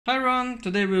Hi Ron,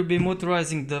 today we'll be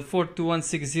motorizing the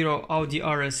 42160 Audi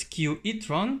RS Q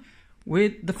e-tron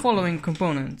with the following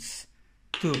components: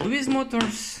 two BuWizz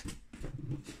motors,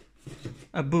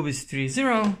 a BuWizz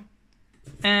 3.0,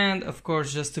 and of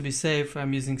course, just to be safe,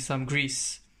 I'm using some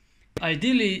grease.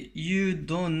 Ideally, you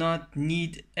do not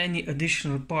need any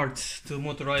additional parts to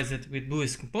motorize it with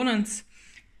BuWizz components,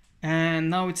 and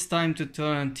now it's time to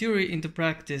turn theory into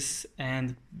practice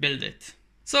and build it.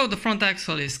 So the front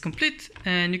axle is complete,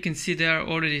 and you can see there are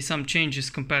already some changes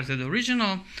compared to the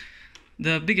original.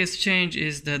 The biggest change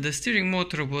is that the steering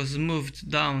motor was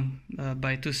moved down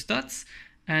by two studs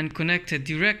and connected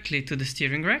directly to the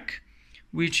steering rack,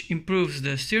 which improves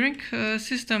the steering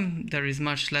system. There is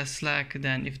much less slack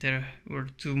than if there were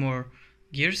two more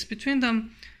gears between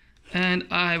them. And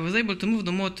I was able to move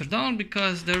the motor down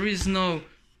because there is no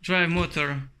drive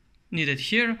motor needed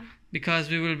here, because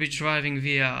we will be driving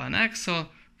via an axle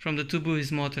from the two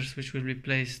BuWizz motors, which will be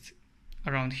placed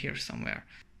around here somewhere.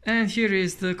 And here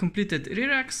is the completed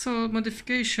rear axle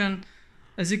modification.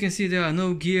 As you can see, there are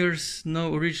no gears,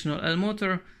 no original L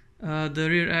motor. The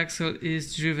rear axle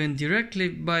is driven directly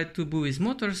by two BuWizz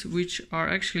motors, which are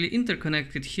actually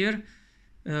interconnected here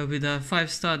with a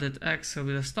 5-studded axle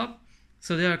with a stop.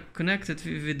 So they are connected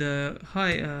with a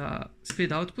high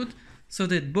speed output so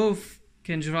that both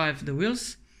can drive the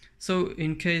wheels. So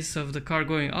in case of the car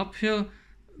going uphill,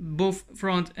 both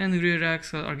front and rear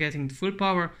axle are getting full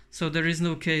power, so there is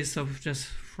no case of just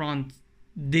front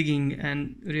digging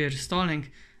and rear stalling,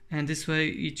 and this way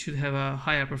it should have a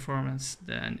higher performance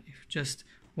than if just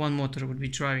one motor would be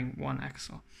driving one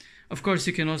axle. Of course,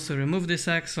 you can also remove this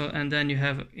axle and then you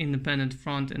have independent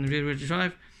front and rear wheel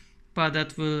drive, but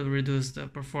that will reduce the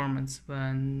performance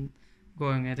when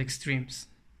going at extremes.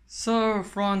 So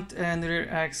front and rear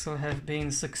axle have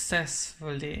been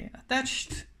successfully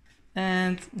attached,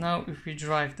 and now if we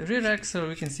drive the rear axle,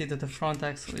 we can see that the front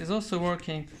axle is also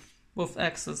working. Both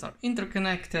axles are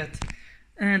interconnected,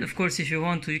 and of course, if you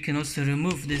want to, you can also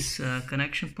remove this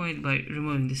connection point by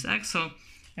removing this axle,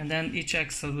 and then each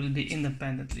axle will be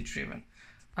independently driven.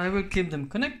 I will keep them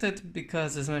connected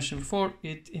because, as mentioned before,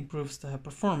 it improves the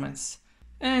performance.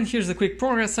 And here's a quick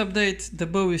progress update. The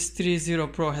BuWizz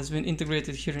 3.0 Pro has been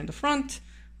integrated here in the front.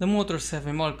 The motors have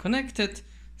been all connected.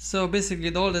 So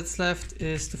basically all that's left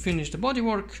is to finish the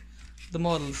bodywork. The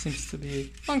model seems to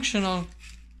be functional,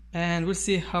 and we'll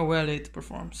see how well it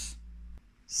performs.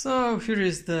 So here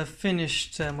is the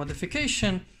finished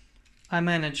modification. I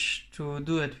managed to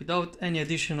do it without any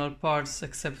additional parts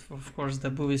except for, of course,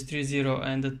 the BuWizz 3.0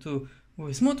 and the two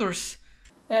BuWizz motors.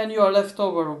 And you are left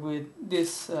over with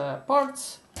these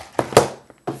parts,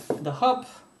 the hub,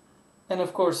 and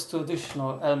of course two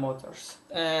additional L motors.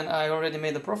 And I already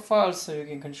made a profile so you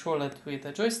can control it with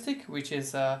a joystick, which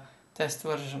is a test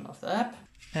version of the app.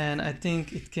 And I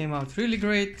think it came out really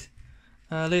great.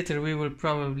 Later we will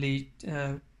probably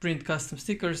print custom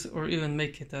stickers or even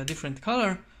make it a different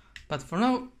color. But for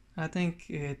now, I think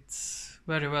it's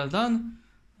very well done.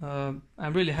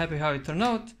 I'm really happy how it turned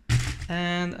out,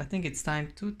 and I think it's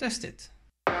time to test it.